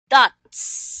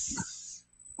Dots.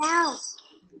 Down.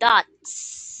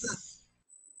 Dots.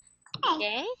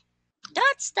 Okay.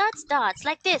 Dots, dots, dots.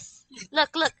 Like this.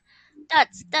 Look, look.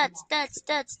 Dots, dots, dots,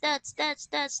 dots, dots, dots,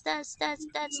 dots, dots, dots,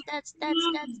 dots, dots, dots,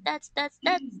 dots, dots, dots,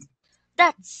 dots.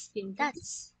 Dots.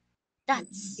 Dots.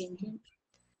 Dots.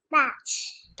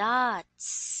 Dots.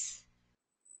 Dots.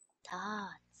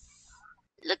 Dots.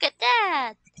 Look at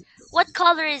that. What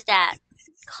color is that?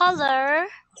 Color.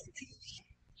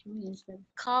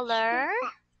 Color.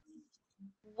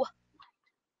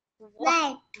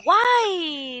 Red.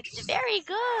 White. Very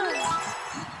good.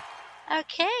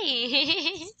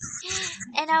 Okay.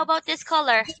 And how about this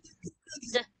color?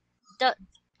 The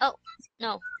oh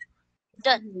no.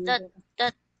 The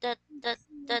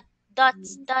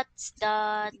dots, dots,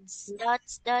 dots,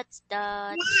 dots, dots,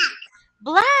 dots.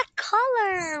 Black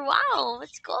color. Wow,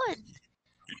 it's good.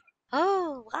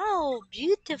 Oh, wow,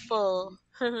 beautiful.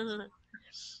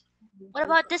 What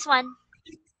about this one?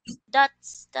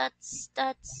 Dots, dots,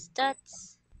 dots,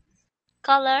 dots.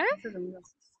 Color?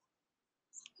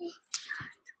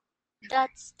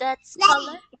 Dots, dots,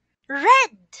 color?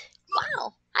 Red.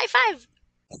 Wow, high five.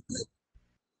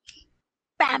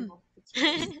 Bam.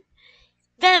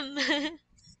 Bam.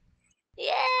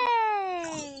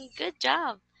 Yay, good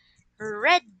job.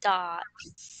 Red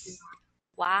dots.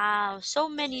 Wow, so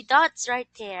many dots right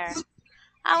there.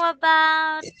 How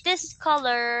about this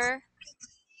color?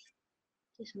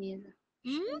 Hmm?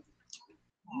 Hmm?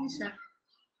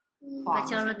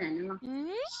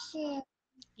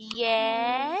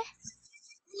 Yeah.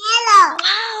 Yellow.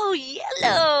 Wow,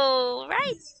 yellow.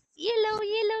 Right. Yellow,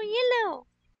 yellow, yellow.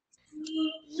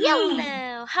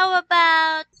 Yellow. How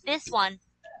about this one?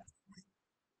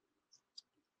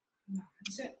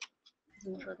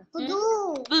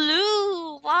 Blue.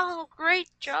 Blue. Wow, great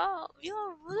job.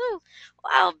 You're blue.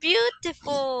 Wow,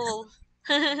 beautiful.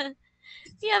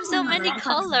 You have so many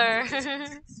colors.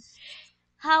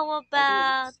 How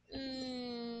about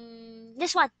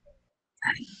this one?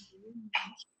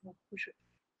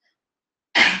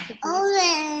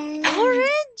 Orange.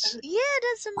 Orange? Yeah,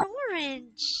 that's an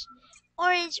orange.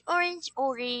 Orange, orange,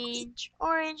 orange.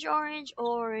 Orange, orange,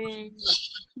 orange.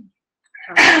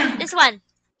 This one.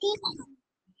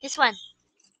 This one.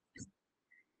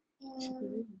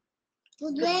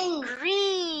 Green.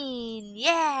 Green.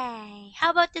 Yay. How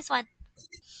about this one?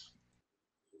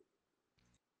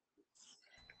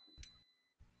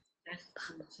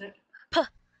 Per?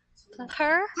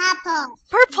 Purple.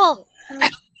 Purple.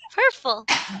 Purple.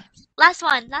 Last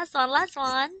one. Last one. Last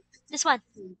one. This one.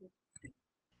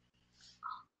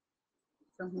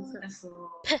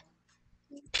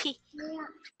 P.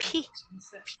 P.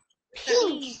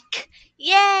 Pink.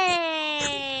 Yay.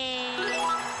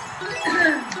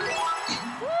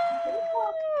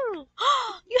 Woo.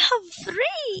 You have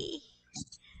three.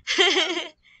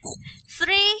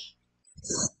 Three.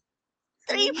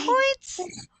 3 points.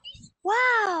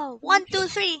 Wow. 1, 2,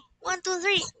 3. 1, 2,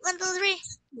 3. 1, 2, 3.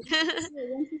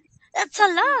 That's a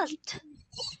lot.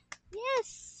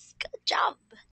 Yes. Good job.